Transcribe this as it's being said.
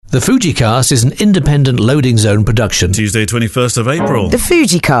The FujiCast is an independent Loading Zone production. Tuesday, 21st of April. The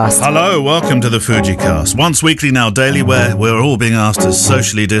FujiCast. Hello, welcome to the FujiCast. Once weekly, now daily, where we're all being asked to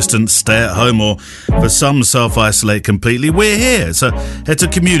socially distance, stay at home, or for some self-isolate completely. We're here. It's a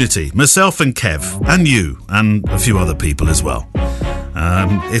community. Myself and Kev, and you, and a few other people as well.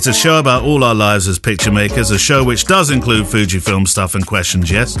 It's a show about all our lives as picture makers, a show which does include Fujifilm stuff and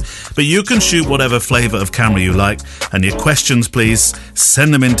questions, yes, but you can shoot whatever flavour of camera you like, and your questions, please,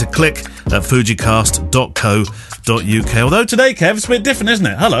 send them in to click at fujicast.co.uk. Although today, Kev, it's a bit different, isn't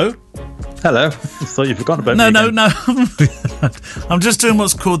it? Hello. Hello. I thought you'd forgotten about me. No. I'm just doing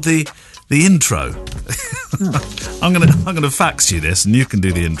what's called the intro. I'm gonna fax you this, and you can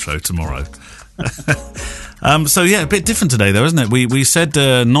do the intro tomorrow. So yeah, a bit different today though, isn't it? We said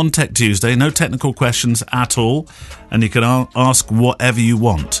non-tech Tuesday, no technical questions at all, and you can ask whatever you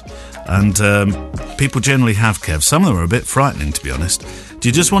want. And people generally have, Kev. Some of them are a bit frightening, to be honest. Do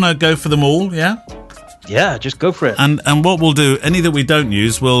you just want to go for them all, yeah? Yeah, just go for it. And what we'll do, any that we don't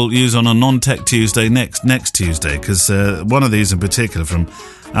use, we'll use on a non-tech Tuesday next Tuesday, because one of these in particular from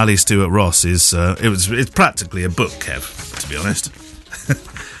Ali Stewart Ross is it's practically a book, Kev, to be honest.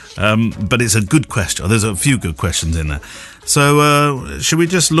 But it's a good question. There's a few good questions in there. So, should we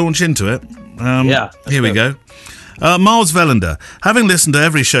just launch into it? Yeah. Here we go. Miles Velander. Having listened to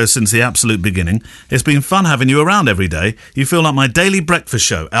every show since the absolute beginning, it's been fun having you around every day. You feel like my daily breakfast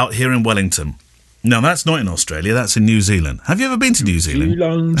show out here in Wellington. No, that's not in Australia. That's in New Zealand. Have you ever been to New Zealand?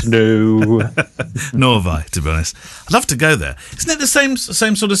 No. Nor have I, to be honest. I'd love to go there. Isn't it the same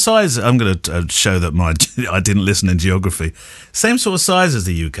sort of size? I'm going to show that I didn't listen in geography. Same sort of size as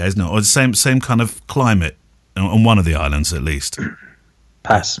the UK, isn't it? Or the same kind of climate on one of the islands, at least.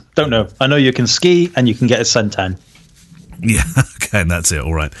 Pass. Don't know. I know you can ski and you can get a suntan. Yeah, okay, and that's it,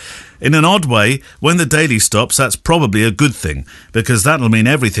 all right. In an odd way, when the daily stops, that's probably a good thing, because that'll mean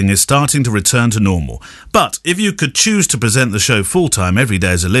everything is starting to return to normal. But if you could choose to present the show full-time every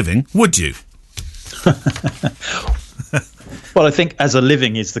day as a living, would you? Well, I think as a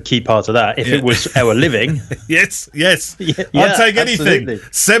living is the key part of that. If it was our living... Yes. Yeah, I'll take anything. Absolutely.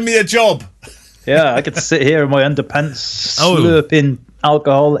 Send me a job. Yeah, I could sit here in my underpants, slurp in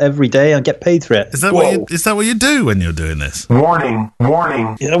alcohol every day and get paid for it. Is that what you do when you're doing this? Warning.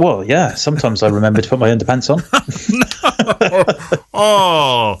 Yeah, well, yeah. Sometimes I remember to put my underpants on.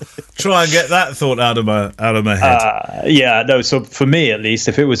 Oh, try and get that thought out of my head. Yeah, no. So for me, at least,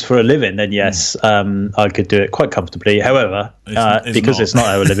 if it was for a living, then yes, I could do it quite comfortably. However, because it's not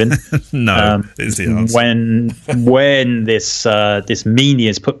our living, no, it's the answer. When this meanie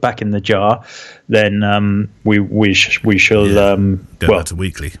is put back in the jar, then we shall go back to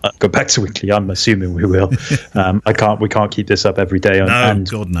weekly. Go back to weekly. I'm assuming we will. We can't keep this up every day and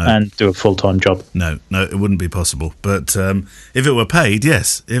do a full-time job. No, it wouldn't be possible. But if it were paid,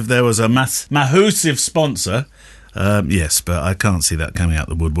 yes. If there was a massive sponsor, yes. But I can't see that coming out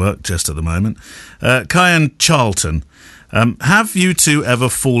the woodwork just at the moment. Kyan Charlton, have you two ever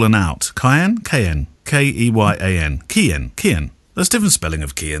fallen out? Kyan, Keyan, Keyan, Kian. There's a different spelling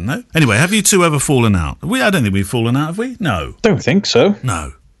of Kian, though. Anyway, have you two ever fallen out? I don't think we've fallen out, have we? No. Don't think so.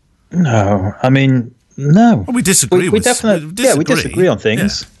 No. I mean, no. Well, we disagree. We definitely, we disagree on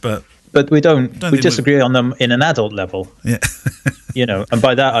things. Yeah, but we don't we disagree on them in an adult level. Yeah. And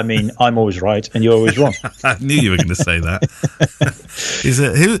by that I mean I'm always right and you're always wrong. I knew you were going to say that. He's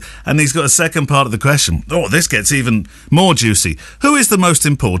got a second part of the question. Oh, this gets even more juicy. Who is the most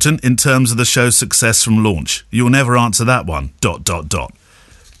important in terms of the show's success from launch? You'll never answer that one. ...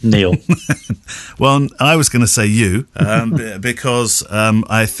 Neil. Well, I was going to say you, because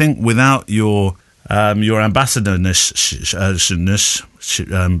I think without your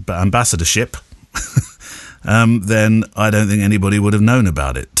ambassadorship, then I don't think anybody would have known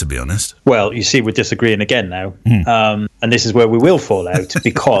about it, to be honest. Well, you see, we're disagreeing again now, and this is where we will fall out,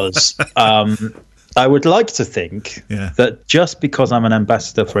 because I would like to think that just because I'm an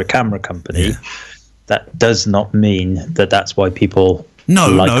ambassador for a camera company, that does not mean that that's why people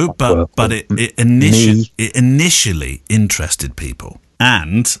but it initially interested people.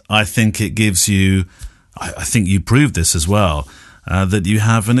 And I think it gives you, I think you proved this as well, that you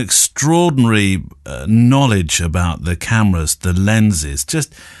have an extraordinary knowledge about the cameras, the lenses,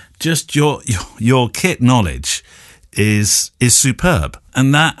 just your kit knowledge is superb.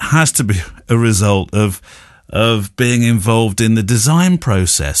 And that has to be a result of being involved in the design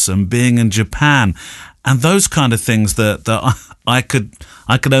process and being in Japan and those kind of things that I could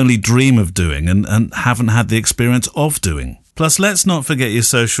only dream of doing and haven't had the experience of doing. Plus, let's not forget your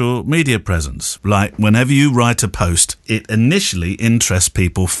social media presence. Like, whenever you write a post, it initially interests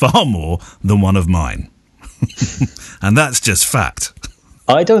people far more than one of mine. And that's just fact.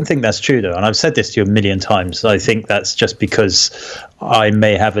 I don't think that's true, though, and I've said this to you a million times. I think that's just because I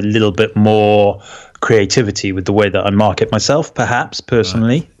may have a little bit more creativity with the way that I market myself, perhaps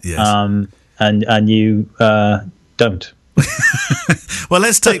personally. Yes. And you don't. Well,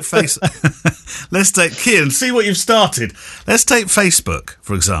 let's take Kian, see what you've started. Let's take Facebook,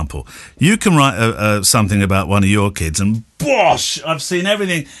 for example. You can write something about one of your kids, and bosh, I've seen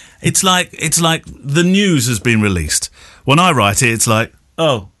everything. It's like the news has been released. When I write it, it's like,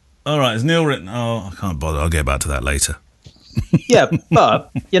 oh, all right, has Neil written? Oh, I can't bother. I'll get back to that later. Yeah,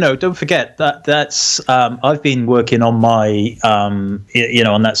 but don't forget that's I've been working on my on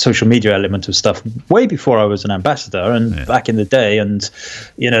that social media element of stuff way before I was an ambassador and back in the day, and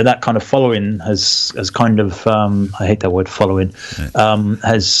that kind of following has kind of I hate that word following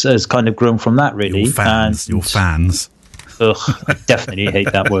has kind of grown from that, really. Your fans. Ugh, I definitely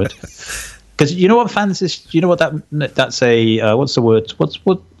hate that word. Because you know what fans is? You know what that's a what's the word?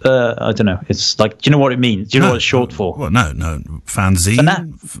 I don't know. It's like, do you know what it means? Do you know what it's short for? Well, no, fanzine.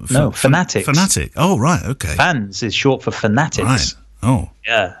 Fanatics. Fanatic. Oh, right, okay. Fans is short for fanatics. Right. Oh,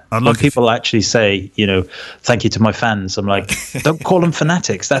 yeah. When people actually say, thank you to my fans, I'm like, don't call them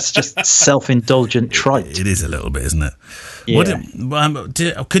fanatics. That's just self-indulgent trite. It is a little bit, isn't it? Yeah.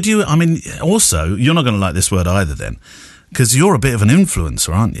 Could you? I mean, also, you're not going to like this word either, then, because you're a bit of an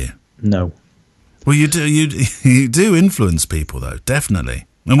influencer, aren't you? No. Well, you do influence people, though, definitely.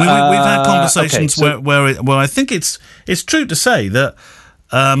 And we've had conversations where I think it's true to say that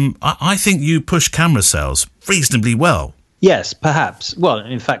I think you push camera sales reasonably well. Yes, perhaps. Well,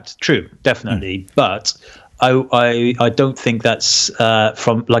 in fact, true, definitely. But I don't think that's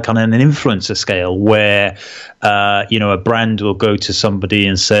from like on an influencer scale where a brand will go to somebody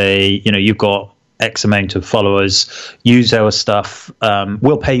and say, you've got X amount of followers, use our stuff,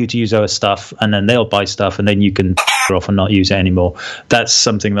 we'll pay you to use our stuff, and then they'll buy stuff, and then you can off and not use it anymore. That's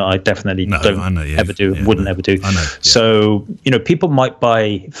something that I definitely ever do, wouldn't ever do. I know, So, people might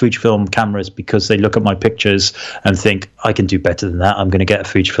buy Fujifilm cameras because they look at my pictures and think, I can do better than that. I'm going to get a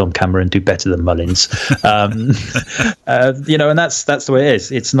Fujifilm camera and do better than Mullins. And that's the way it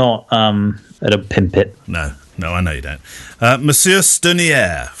is. It's not I don't pimp it. No, I know you don't. Monsieur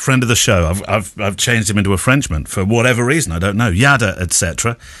Stunier, friend of the show. I've changed him into a Frenchman for whatever reason, I don't know. Yada,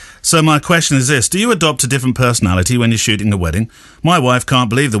 etc. So my question is this: do you adopt a different personality when you're shooting a wedding? My wife can't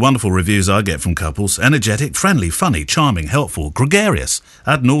believe the wonderful reviews I get from couples. Energetic, friendly, funny, charming, helpful, gregarious,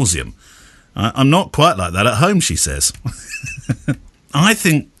 ad nauseum. I'm not quite like that at home, she says. I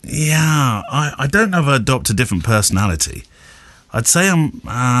think, I don't know if I adopt a different personality. I'd say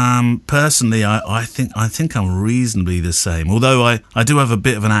I'm personally. I think I'm reasonably the same. Although I do have a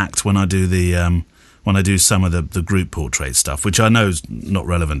bit of an act when I do some of the group portrait stuff, which I know is not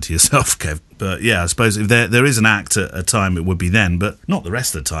relevant to yourself, Kev. But yeah, I suppose if there is an act at a time, it would be then, but not the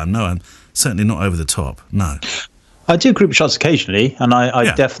rest of the time. No, I'm certainly not over the top. No. I do group shots occasionally, and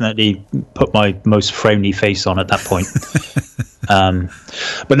I definitely put my most friendly face on at that point.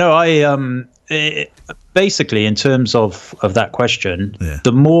 But no, basically, in terms of that question,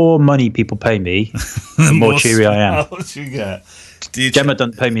 the more money people pay me, the more cheery I am. What do you get? Gemma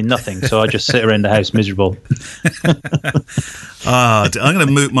doesn't pay me nothing, so I just sit around the house miserable. I'm going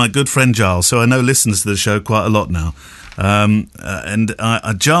to moot my good friend Giles, who I know listens to the show quite a lot now.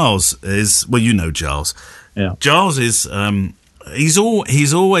 Giles is, well, you know Giles. Yeah. Giles is he's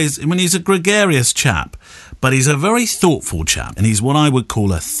always, I mean, he's a gregarious chap, but he's a very thoughtful chap, and he's what I would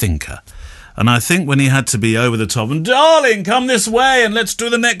call a thinker. And I think when he had to be over the top and, darling, come this way and let's do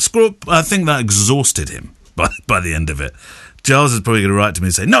the next group, I think that exhausted him by the end of it. Giles is probably going to write to me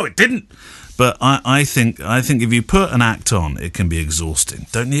and say, no, it didn't. But I think if you put an act on, it can be exhausting,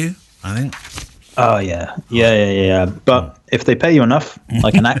 don't you? I think. Oh yeah. But if they pay you enough,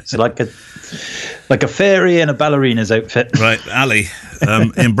 like an act, like a fairy in a ballerina's outfit. Right, Ali.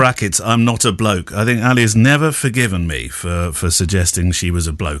 In brackets, I'm not a bloke. I think Ali has never forgiven me for suggesting she was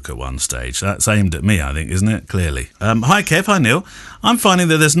a bloke at one stage. That's aimed at me, I think, isn't it? Clearly. Hi, Kev. Hi, Neil. I'm finding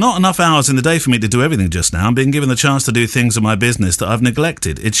that there's not enough hours in the day for me to do everything just now. I'm being given the chance to do things in my business that I've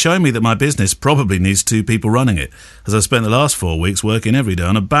neglected. It's showing me that my business probably needs 2 people running it, as I spent the last 4 weeks working every day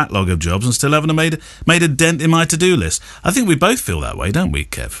on a backlog of jobs and still haven't made a dent in my to-do list. I think we both feel that way, don't we,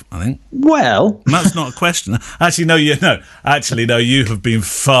 Kev? I think. Well, that's not a question. Actually, no. You have been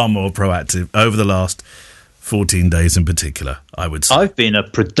far more proactive over the last 14 days in particular, I would say. I've been a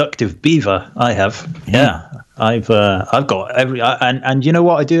productive beaver. I have. Yeah. I've got and you know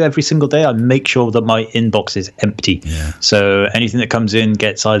what I do every single day? I make sure that my inbox is empty. Yeah. So anything that comes in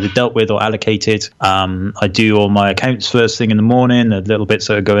gets either dealt with or allocated. I do all my accounts first thing in the morning, the little bits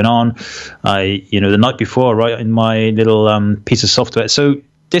that are going on. The night before, I write in my little piece of software. So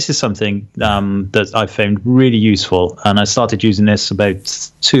this is something that I found really useful, and I started using this about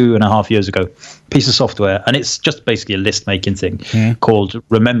 2.5 years ago. Piece of software, and it's just basically a list-making thing called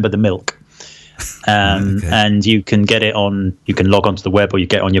Remember the Milk. And you can get it on. You can log onto the web, or you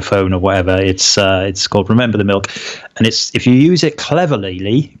get it on your phone or whatever. It's called Remember the Milk, and it's if you use it cleverly,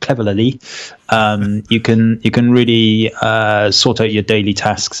 you can really sort out your daily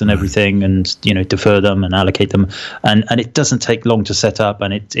tasks and everything, and defer them and allocate them, and it doesn't take long to set up,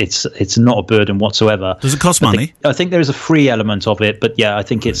 and it's not a burden whatsoever. Does it cost money? I think there is a free element of it, but yeah, I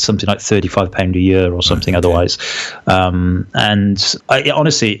think it's something like £35 a year or something otherwise. And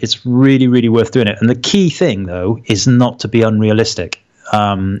honestly, it's really, really worth doing it. And the key thing, though, is not to be unrealistic.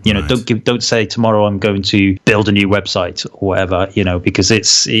 Don't say tomorrow I'm going to build a new website or whatever, because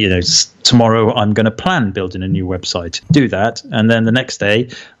it's tomorrow I'm going to plan building a new website. Do that, and then the next day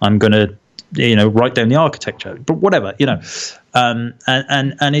I'm going to write down the architecture, but whatever, and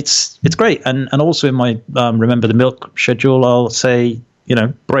it's great. And also in my Remember the Milk schedule, I'll say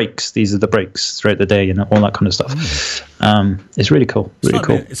breaks. These are the breaks throughout the day, and all that kind of stuff. It's really cool.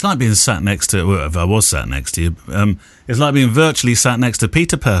 It's like being sat next to. Well, if I was sat next to you, it's like being virtually sat next to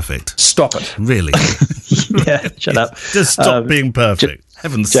Peter Perfect. Stop it! Really? Yeah, shut up. Just stop being perfect.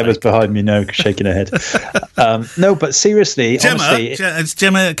 Heaven's Gemma's sake. behind me now, shaking her head. No, but seriously, Gemma, honestly,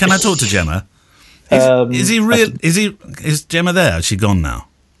 Gemma. Can I talk to Gemma? Is he real? Is Gemma there? Is she gone now?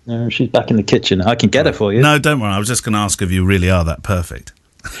 No, she's back in the kitchen. I can get her for you. No, don't worry. I was just going to ask if you really are that perfect.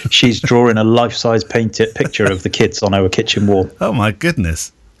 She's drawing a life-size painted picture of the kids on our kitchen wall. Oh, my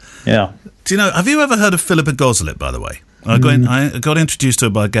goodness. Yeah. Do you know, have you ever heard of Philippa Gozelit, by the way? I got introduced to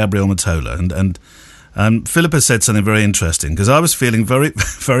her by Gabriel Matola, and Philippa said something very interesting, because I was feeling very,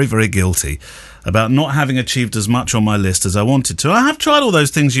 very, very guilty about not having achieved as much on my list as I wanted to. I have tried all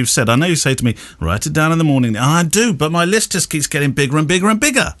those things you've said. I know you say to me, write it down in the morning. I do, but my list just keeps getting bigger and bigger and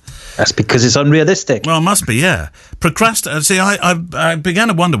bigger. That's because it's unrealistic. Well, it must be, yeah. See, I began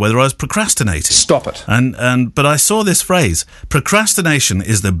to wonder whether I was procrastinating. Stop it. But I saw this phrase, procrastination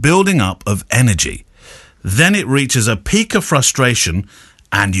is the building up of energy. Then it reaches a peak of frustration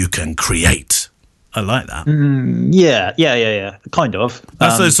and you can create. I like that. Yeah. Kind of.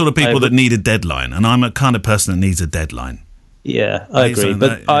 That's those sort of people that need a deadline, and I'm a kind of person that needs a deadline. Yeah, I agree.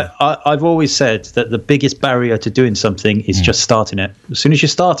 But I've always said that the biggest barrier to doing something is just starting it. As soon as you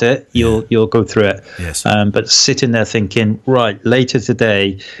start it, you'll go through it. Yes. But sitting there thinking, right, later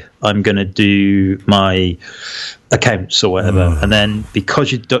today, I'm going to do my accounts or whatever, and then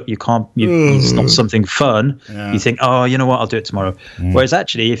because it's not something fun, you think, oh, you know what, I'll do it tomorrow. Whereas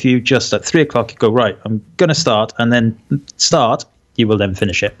actually, if you just at 3:00 you go, right, I'm going to start, and then start, you will then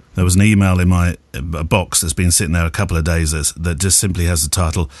finish it. There was an email in my box that's been sitting there a couple of days that just simply has the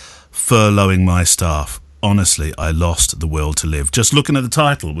title, Furloughing My Staff. Honestly, I lost the will to live. Just looking at the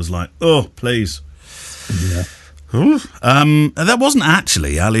title was like, oh, please. Yeah. That wasn't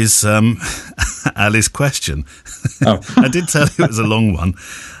actually Ali's question. Oh. I did tell you it was a long one.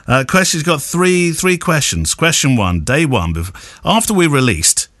 Question's got three questions. Question 1, day 1, after we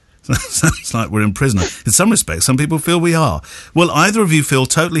released. Sounds like we're in prison. In some respects, some people feel we are. Will either of you feel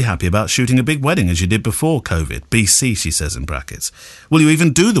totally happy about shooting a big wedding as you did before COVID? BC, she says in brackets. Will you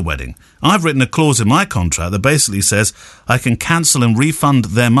even do the wedding? I've written a clause in my contract that basically says I can cancel and refund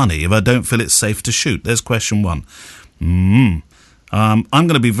their money if I don't feel it's safe to shoot. There's question 1. I'm going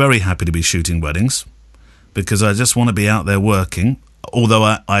to be very happy to be shooting weddings because I just want to be out there working. Although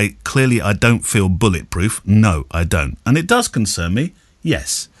I clearly don't feel bulletproof. No, I don't. And it does concern me.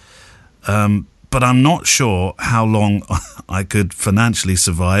 Yes. But I'm not sure how long I could financially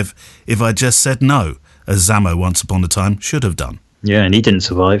survive if I just said no, as Zamo once upon a time should have done. Yeah, and he didn't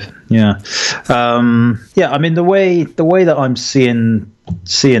survive. Yeah. I mean, the way that I'm seeing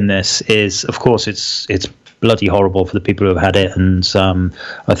this is, of course, it's bloody horrible for the people who have had it, and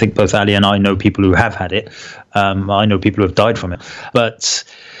I think both Ali and I know people who have had it. I know people who have died from it, but.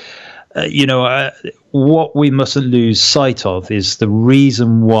 What we mustn't lose sight of is the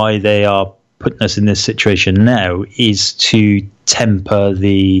reason why they are putting us in this situation now is to temper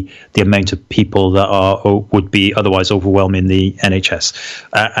the amount of people that would be otherwise overwhelming the NHS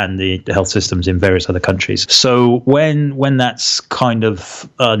and the health systems in various other countries. So when that's kind of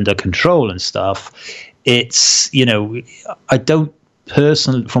under control and stuff, it's, I don't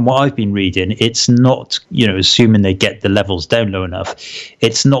personally, from what I've been reading, it's not, assuming they get the levels down low enough,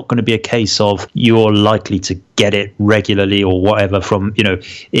 it's not going to be a case of you're likely to get it regularly or whatever from,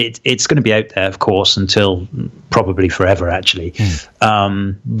 it's going to be out there, of course, until probably forever, actually.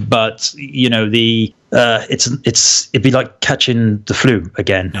 But, it'd be like catching the flu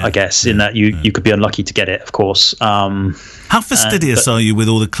again, I guess, in that you could be unlucky to get it, of course. How fastidious are you with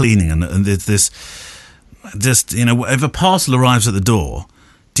all the cleaning and this? Just, if a parcel arrives at the door,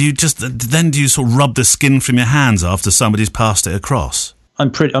 do you sort of rub the skin from your hands after somebody's passed it across?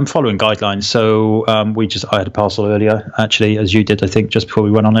 I'm following guidelines. So I had a parcel earlier, actually, as you did, I think, just before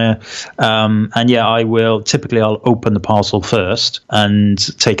we went on air. I'll open the parcel first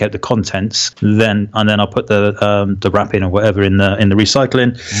and take out the contents, and then I'll put the wrapping or whatever in the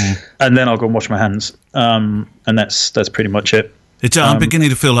recycling, and then I'll go and wash my hands. And that's pretty much it. I'm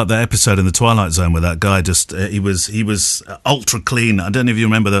beginning to feel like that episode in The Twilight Zone where that guy he was ultra clean. I don't know if you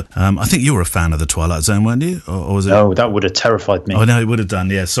remember I think you were a fan of The Twilight Zone, weren't you? Or was it? No, that would have terrified me. Oh, no, it would have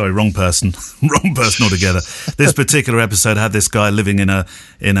done. Yeah, sorry, wrong person. Wrong person altogether. This particular episode had this guy living in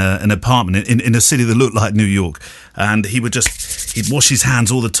an apartment in a city that looked like New York. And he'd wash his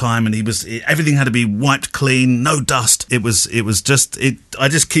hands all the time, and everything had to be wiped clean, no dust. I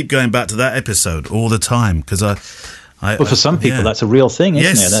just keep going back to that episode all the time because for some people, that's a real thing,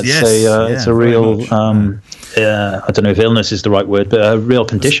 isn't it? It's a real, I don't know if illness is the right word, but a real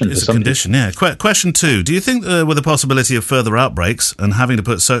condition. It's a condition, people. Yeah. Question 2. Do you think with the possibility of further outbreaks and having to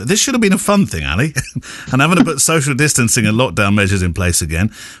put... this should have been a fun thing, Ali, and having to put social distancing and lockdown measures in place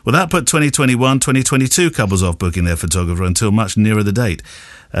again, will that put 2021, 2022 couples off booking their photographer until much nearer the date?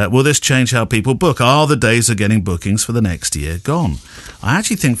 Will this change how people book? Are the days of getting bookings for the next year gone? I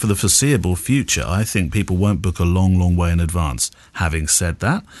actually think for the foreseeable future, I think people won't book a long, long way in advance. Having said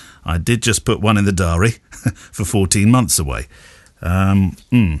that, I did just put one in the diary for 14 months away. What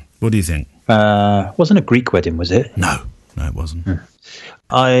do you think? Wasn't a Greek wedding, was it? No, it wasn't.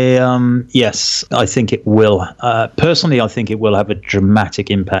 Yes, I think it will. Personally, I think it will have a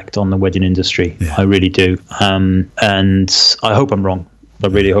dramatic impact on the wedding industry. Yeah. I really do. And I hope I'm wrong. I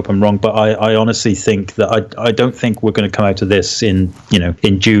really hope I'm wrong, but I honestly think that I don't think we're going to come out of this in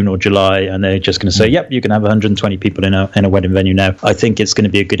June or July, and they're just going to say, "Yep, you can have 120 people in a wedding venue now." I think it's going to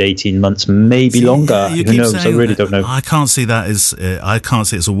be a good 18 months, maybe longer. Who knows? I really don't know. I can't see that I can't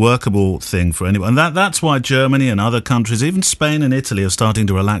see it's a workable thing for anyone, and that's why Germany and other countries, even Spain and Italy, are starting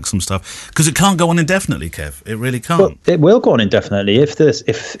to relax some stuff because it can't go on indefinitely, Kev. It really can't. Well, it will go on indefinitely if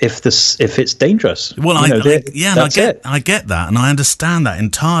it's dangerous. Well, I get that, and I understand that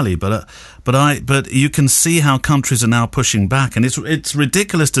entirely, but you can see how countries are now pushing back, and it's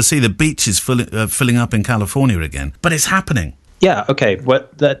ridiculous to see the beaches filling up in California again, but it's happening. Yeah, okay. Well,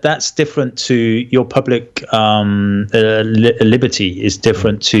 that's different to your public liberty is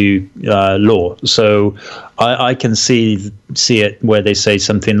different to law. So I can see it where they say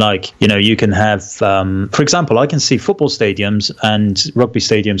something like, you can have, for example, I can see football stadiums and rugby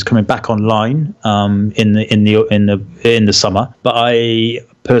stadiums coming back online in the summer, but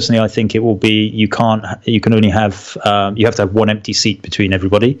personally, I think it will be you can only have you have to have one empty seat between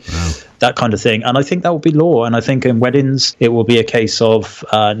everybody. Wow. That kind of thing, and I think that will be law. And I think in weddings it will be a case of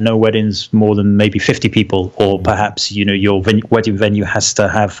no weddings more than maybe 50 people, or perhaps your wedding venue has to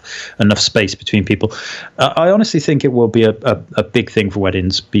have enough space between people. I honestly think it will be a big thing for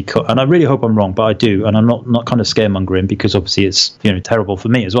weddings, and I really hope I'm wrong, but I do, and I'm not kind of scaremongering because obviously it's terrible for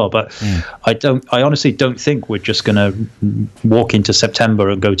me as well. But I honestly don't think we're just going to walk into September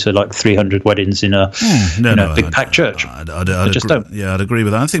and go to like 300 weddings in a big packed church. I just don't. Yeah, I'd agree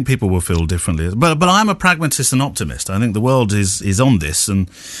with that. I think people will feel differently, but I'm a pragmatist and optimist. I think the world is on this, and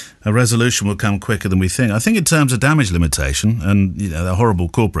a resolution will come quicker than we think. I think in terms of damage limitation and the horrible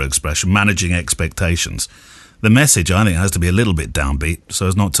corporate expression, managing expectations, the message I think has to be a little bit downbeat so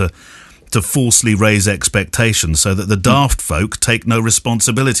as not to falsely raise expectations so that the daft folk take no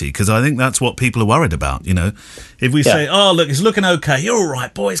responsibility, because I think that's what people are worried about. If we say, oh, look, it's looking okay, you're all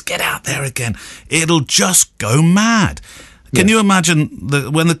right, boys, get out there again, it'll just go mad. Can you imagine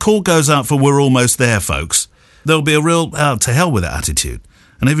when the call goes out for "we're almost there, folks"? There'll be a real to hell with it attitude,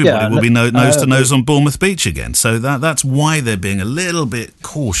 and everybody will be nose to nose on Bournemouth Beach again. So that's why they're being a little bit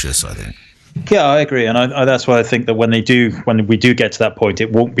cautious, I think. Yeah, I agree, and that's why I think that when we do get to that point,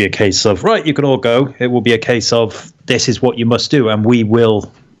 it won't be a case of right, you can all go. It will be a case of this is what you must do, and we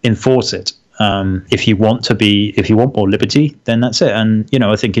will enforce it. If you want more liberty, then that's it. And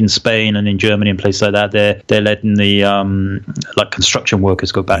I think in Spain and in Germany and places like that, they're letting the like construction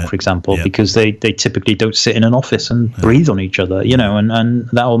workers go back, for example, because they typically don't sit in an office and breathe on each other, and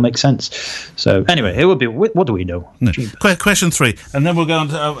that all makes sense. So anyway, it would be. What do we know? No. Question 3, and then we'll go on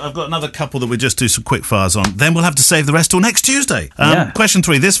to, I've got another couple that we just do some quick fires on. Then we'll have to save the rest till next Tuesday. Question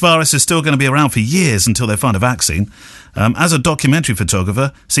 3: this virus is still going to be around for years until they find a vaccine. As a documentary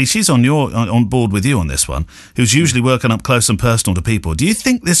photographer, see, she's on board with you on this one, who's usually working up close and personal to people. Do you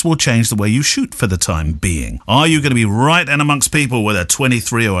think this will change the way you shoot for the time being? Are you going to be right in amongst people with a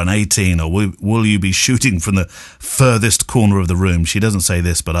 23 or an 18, or will you be shooting from the furthest corner of the room? She doesn't say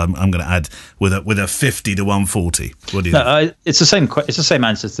this, but I'm going to add with a 50 to 140. What do you think? It's the same. It's the same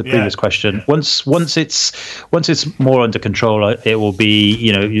answer as the previous question. Once it's more under control, it will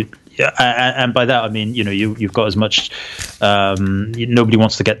be and by that I mean you've got as much. Nobody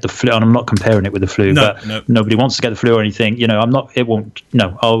wants to get the flu, and I'm not comparing it with the flu, but nobody wants to get the flu or anything. I'm not. It won't.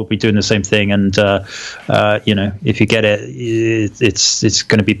 No, I'll be doing the same thing, and if you get it, it's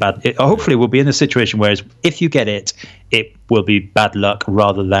going to be bad. Hopefully, we'll be in a situation whereas if you get it, it will be bad luck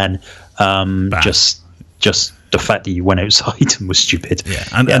rather than just the fact that you went outside and was stupid. Yeah,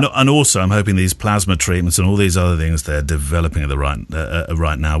 and also I'm hoping these plasma treatments and all these other things they're developing at the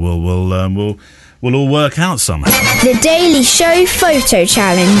right now will all work out somehow. The Daily Show Photo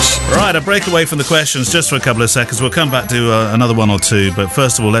Challenge. Right, a break away from the questions just for a couple of seconds. We'll come back to another one or two, but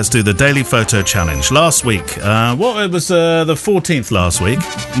first of all, let's do the Daily Photo Challenge. Last week, it was the 14th last week.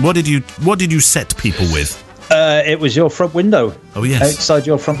 What did you set people with? It was your front window. Oh, yes. Outside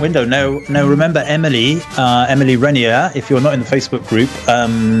your front window. Now remember Emily Renier, if you're not in the Facebook group,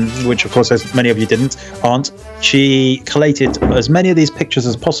 which of course as many of you aren't, she collated as many of these pictures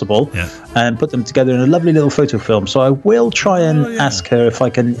as possible and put them together in a lovely little photo film. So I will try and ask her if I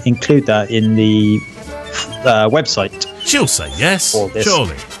can include that in the website. She'll say yes,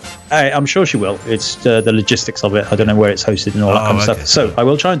 surely. I'm sure she will. It's the logistics of it. I don't know where it's hosted and all that kind of stuff. So I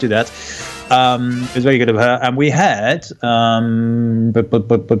will try and do that. It was very good of her. And we had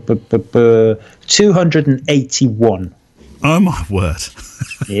 281. Oh, my word.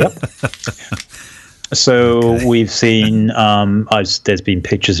 Yep. So we've seen, there's been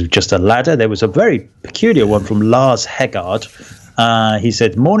pictures of just a ladder. There was a very peculiar one from Lars Heggard. He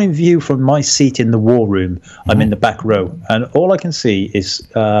said, morning view from my seat in the war room. I'm in the back row. And all I can see is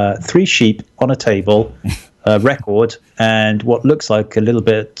 3 sheep on a table, a record, and what looks like a little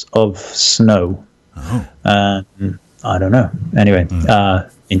bit of snow. I don't know. Anyway,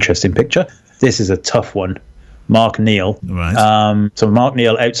 interesting picture. This is a tough one. Mark Neale. Right. So Mark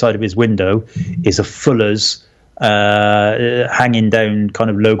Neale, outside of his window, is a Fuller's hanging down kind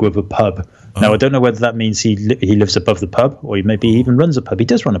of logo of a pub. Now, I don't know whether that means he lives above the pub or he maybe even runs a pub. He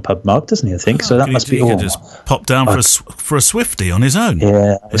does run a pub, Mark, doesn't he, I think? So that must be... He could just pop down for a Swifty on his own.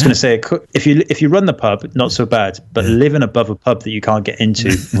 Yeah, I was going to say, if you run the pub, not so bad, but living above a pub that you can't get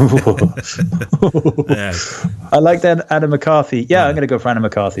into... I like that, Anna McCarthy. Yeah, I'm going to go for Anna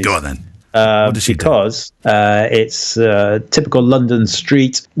McCarthy. Go on, then. What does she do? It's typical London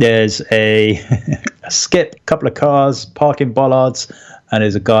street. There's a skip, a couple of cars, parking bollards, and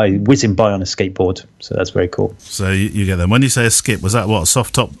there's a guy whizzing by on a skateboard. So that's very cool. So you get them. When you say a skip, was that what? A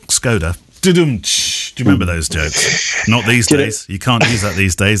soft top Skoda? Do you remember those jokes? Not these days. You can't use that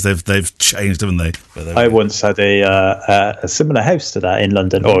these days. They've changed, haven't they? I once had a similar house to that in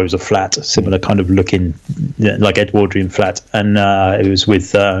London, or it was a flat, similar kind of looking, like Edwardian flat, and it was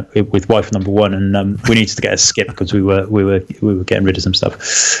with wife number one, and we needed to get a skip because we were getting rid of some stuff.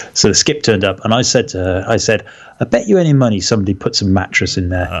 So the skip turned up, and I said to her, I bet you any money somebody put some mattress in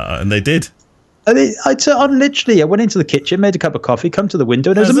there, and they did. I went into the kitchen, made a cup of coffee, come to the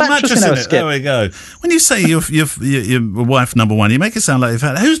window, and there was a mattress in our skip. There we go. When you say your wife number one, you make it sound like you've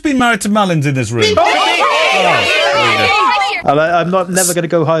had... Who's been married to Mullins in this room? I'm never going to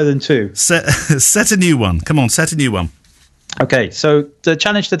go higher than 2. Set a new one. Come on, set a new one. Okay, so the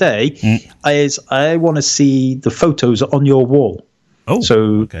challenge today is I want to see the photos on your wall. Oh,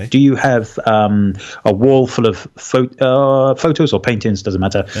 so okay. Do you have a wall full of photos or paintings? Doesn't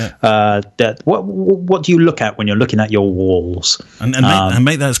matter. Yeah. What do you look at when you're looking at your walls? And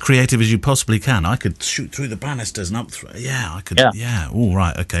make that as creative as you possibly can. I could shoot through the banisters and up through. Yeah, I could. Yeah. All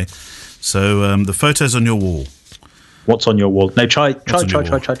right. Okay. So the photos on your wall. What's on your wall? Now try to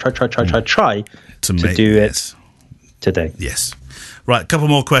do it today. Yes. Right, a couple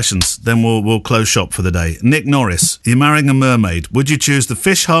more questions, then we'll close shop for the day. Nick Norris, you're marrying a mermaid. Would you choose the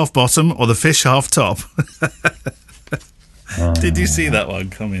fish half bottom or the fish half top? Did you see that one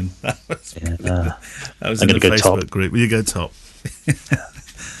come in? That was in the Facebook group. Will you go top?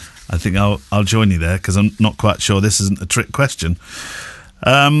 I think I'll join you there because I'm not quite sure this isn't a trick question.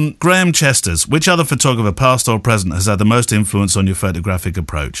 Graham Chesters, which other photographer, past or present, has had the most influence on your photographic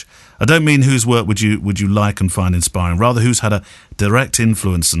approach? I don't mean whose work would you like and find inspiring, rather who's had a direct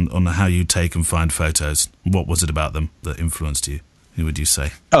influence on how you take and find photos. What was it about them that influenced you? Who would you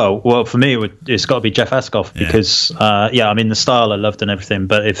say? Oh, well, for me, it's got to be Jeff Askoff because, the style I loved and everything.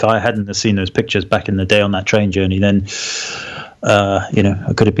 But if I hadn't seen those pictures back in the day on that train journey, then,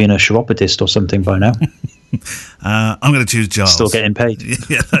 I could have been a chiropodist or something by now. I'm going to choose Giles. Still getting paid.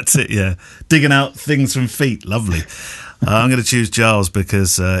 Yeah, that's it, yeah. Digging out things from feet. Lovely. I'm going to choose Giles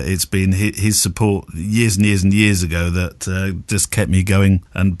because it's been his support years and years and years ago that just kept me going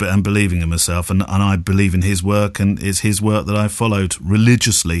and believing in myself. And I believe in his work, and it's his work that I've followed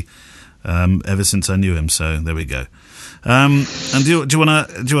religiously ever since I knew him. So there we go. And do you want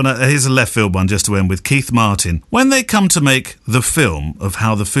to? Here's a left field one just to end with. Keith Martin. When they come to make the film of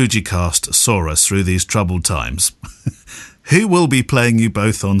how the Fujicast saw us through these troubled times, who will be playing you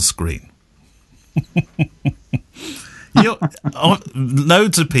both on screen?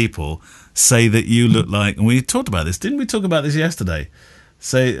 Loads of say that you look like, and we talked about this, didn't we talk about this yesterday?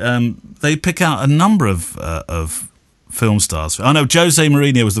 They pick out a number of film stars. I know Jose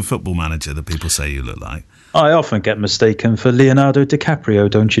Mourinho was the football manager that people say you look like. I often get mistaken for Leonardo DiCaprio,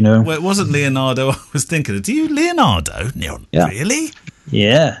 don't you know? Well, it wasn't Leonardo I was thinking of. Do you Leonardo? Yeah. Really?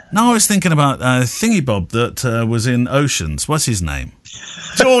 Yeah. No, I was thinking about Thingy Bob that was in Oceans. What's his name?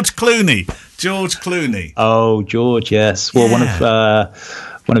 George Clooney. George Clooney. Oh, George, yes. Well, yeah.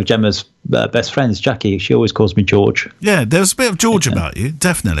 One of Gemma's best friends, Jackie, she always calls me George. Yeah, there's a bit of George about you,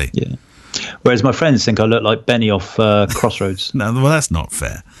 definitely. Yeah. Whereas my friends think I look like Benny off Crossroads. No, well, that's not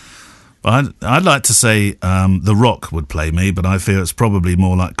fair. I'd like to say The Rock would play me, but I feel it's probably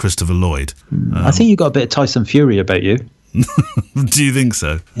more like Christopher Lloyd. I think you got a bit of Tyson Fury about you. Do you think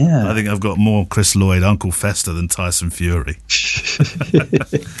so? Yeah. I think I've got more Chris Lloyd, Uncle Fester than Tyson Fury.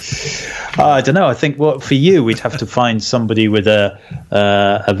 I don't know. I think for you, we'd have to find somebody with a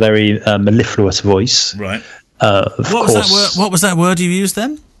very mellifluous voice. Right. What was that word you used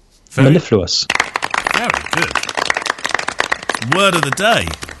then? Mellifluous. Very good. Word of the day.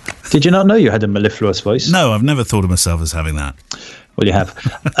 Did you not know you had a mellifluous voice? No, I've never thought of myself as having that. Well, you have.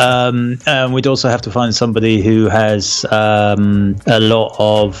 We'd also have to find somebody who has a lot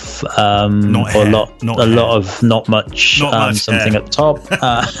of not much something hair at the top.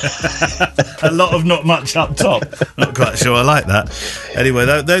 A lot of not much up top. Not quite sure I like that. Anyway,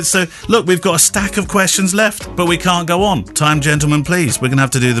 so look, we've got a stack of questions left, but we can't go on. Time, gentlemen, please. We're going to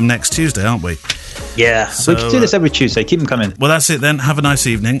have to do them next Tuesday, aren't we? Yeah, so, we can do this every Tuesday. Keep them coming. Well, that's it then. Have a nice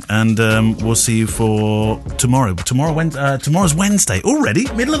evening, and we'll see you for tomorrow. Tomorrow's Wednesday. Already?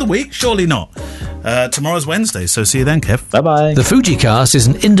 Middle of the week? Surely not. Tomorrow's Wednesday, so see you then, Kev. Bye-bye. The Fujicast is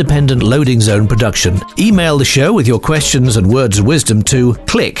an independent Loading Zone production. Email the show with your questions and words of wisdom to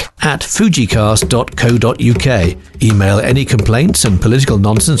click@fujicast.co.uk. Email any complaints and political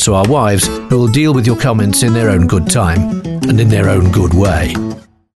nonsense to our wives, who will deal with your comments in their own good time and in their own good way.